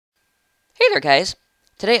Hey there guys!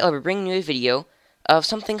 Today I'll be bringing you a video of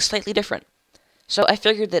something slightly different. So I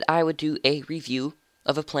figured that I would do a review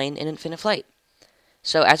of a plane in infinite flight.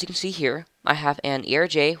 So as you can see here, I have an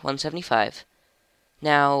ERJ-175.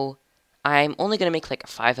 Now, I'm only going to make like a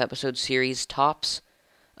 5-episode series tops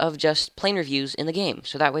of just plane reviews in the game,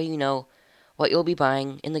 so that way you know what you'll be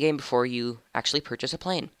buying in the game before you actually purchase a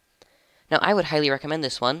plane. Now I would highly recommend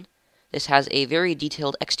this one. This has a very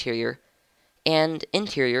detailed exterior and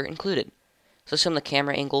interior included. So some of the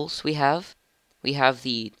camera angles we have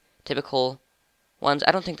the typical ones.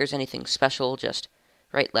 I don't think there's anything special, just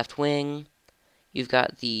right, left wing. You've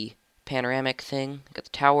got the panoramic thing, you've got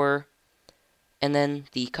the tower, and then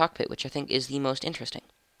the cockpit, which I think is the most interesting.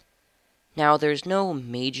 Now, there's no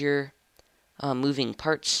major moving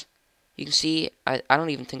parts. You can see, I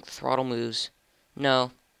don't even think the throttle moves.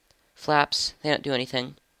 No. Flaps, they don't do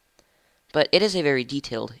anything. But it is a very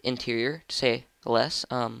detailed interior, to say the less.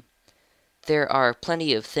 There are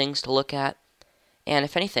plenty of things to look at, and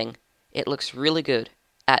if anything, it looks really good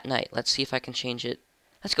at night. Let's see if I can change it.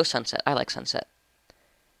 Let's go sunset. I like sunset.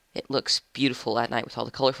 It looks beautiful at night with all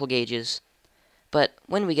the colorful gauges. But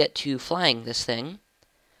when we get to flying this thing,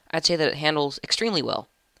 I'd say that it handles extremely well.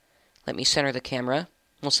 Let me center the camera.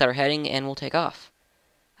 We'll set our heading, and we'll take off.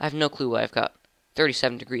 I have no clue why I've got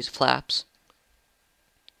 37 degrees of flaps,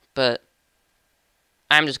 but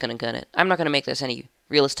I'm just going to gun it. I'm not going to make this any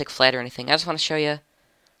realistic flight or anything. I just want to show you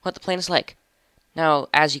what the plane is like. Now,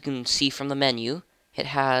 as you can see from the menu, it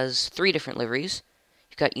has 3 different liveries.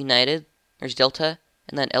 You've got United, there's Delta,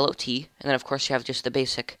 and then LOT, and then of course you have just the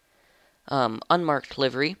basic unmarked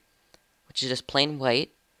livery, which is just plain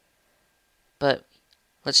white. But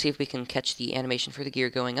let's see if we can catch the animation for the gear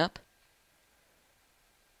going up.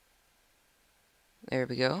 There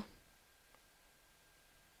we go.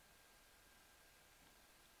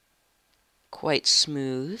 Quite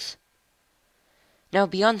smooth. Now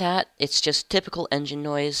beyond that, it's just typical engine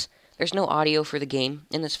noise. There's no audio for the game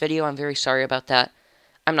in this video. I'm very sorry about that.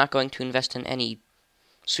 I'm not going to invest in any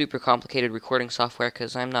super complicated recording software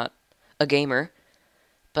because I'm not a gamer.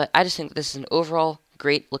 But I just think that this is an overall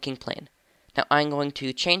great looking plane. Now I'm going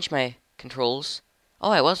to change my controls.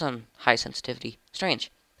 Oh, I was on high sensitivity.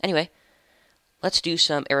 Strange. Anyway, let's do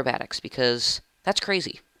some aerobatics because that's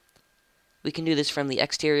crazy. We can do this from the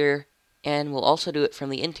exterior, and we'll also do it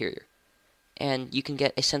from the interior. And you can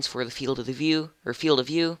get a sense for the field of view.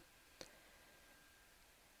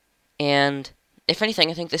 And if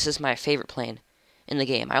anything, I think this is my favorite plane in the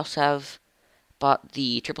game. I also have bought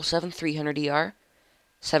the 777-300ER,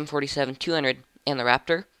 747-200, and the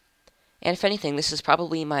Raptor. And if anything, this is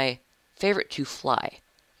probably my favorite to fly.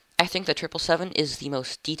 I think the 777 is the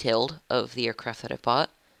most detailed of the aircraft that I've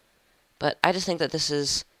bought. But I just think that this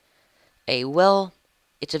is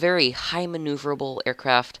it's a very high maneuverable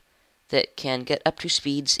aircraft that can get up to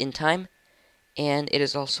speeds in time, and it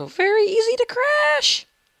is also very easy to crash.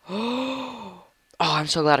 Oh, I'm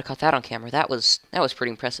so glad I caught that on camera. That was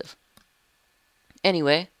pretty impressive.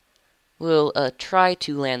 Anyway, we'll try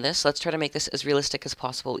to land this. Let's try to make this as realistic as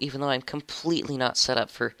possible, even though I'm completely not set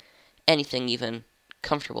up for anything even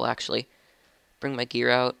comfortable, actually. Bring my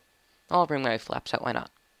gear out. I'll bring my flaps out, why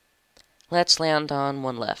not? Let's land on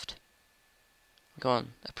one left. Go on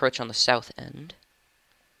approach on the south end.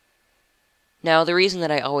 Now, the reason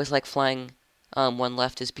that I always like flying one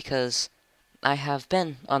left is because I have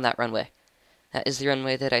been on that runway. That is the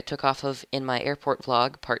runway that I took off of in my airport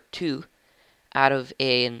vlog, part 2, out of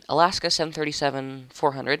an Alaska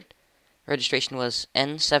 737-400. Registration was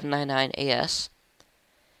N799AS.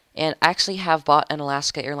 And I actually have bought an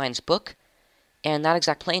Alaska Airlines book, and that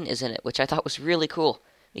exact plane is in it, which I thought was really cool,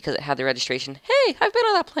 because it had the registration, hey, I've been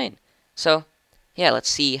on that plane. So, yeah, let's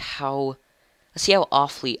see how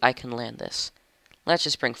awfully I can land this. Let's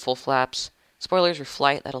just bring full flaps. Spoilers or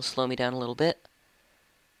flight, that'll slow me down a little bit.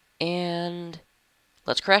 And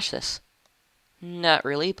let's crash this. Not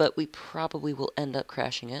really, but we probably will end up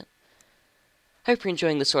crashing it. I hope you're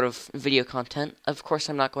enjoying this sort of video content. Of course,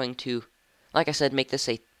 I'm not going to, like I said, make this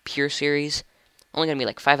a pure series. Only going to be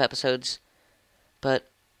like 5 episodes.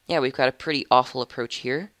 But, yeah, we've got a pretty awful approach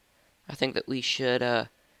here. I think that we should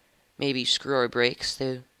maybe screw our brakes.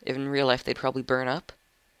 In real life, they'd probably burn up.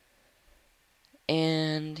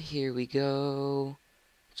 And here we go.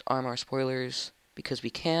 Let's arm our spoilers because we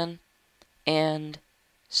can. And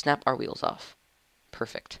snap our wheels off.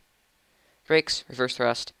 Perfect. Brakes, reverse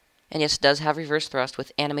thrust. And yes, it does have reverse thrust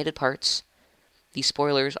with animated parts. The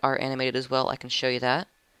spoilers are animated as well. I can show you that.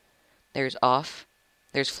 There's off.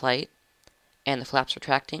 There's flight. And the flaps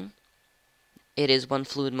retracting. It is one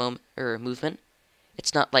fluid movement.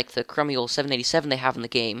 It's not like the crummy old 787 they have in the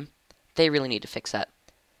game. They really need to fix that.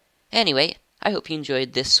 Anyway, I hope you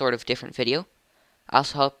enjoyed this sort of different video. I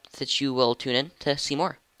also hope that you will tune in to see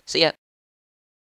more. See ya!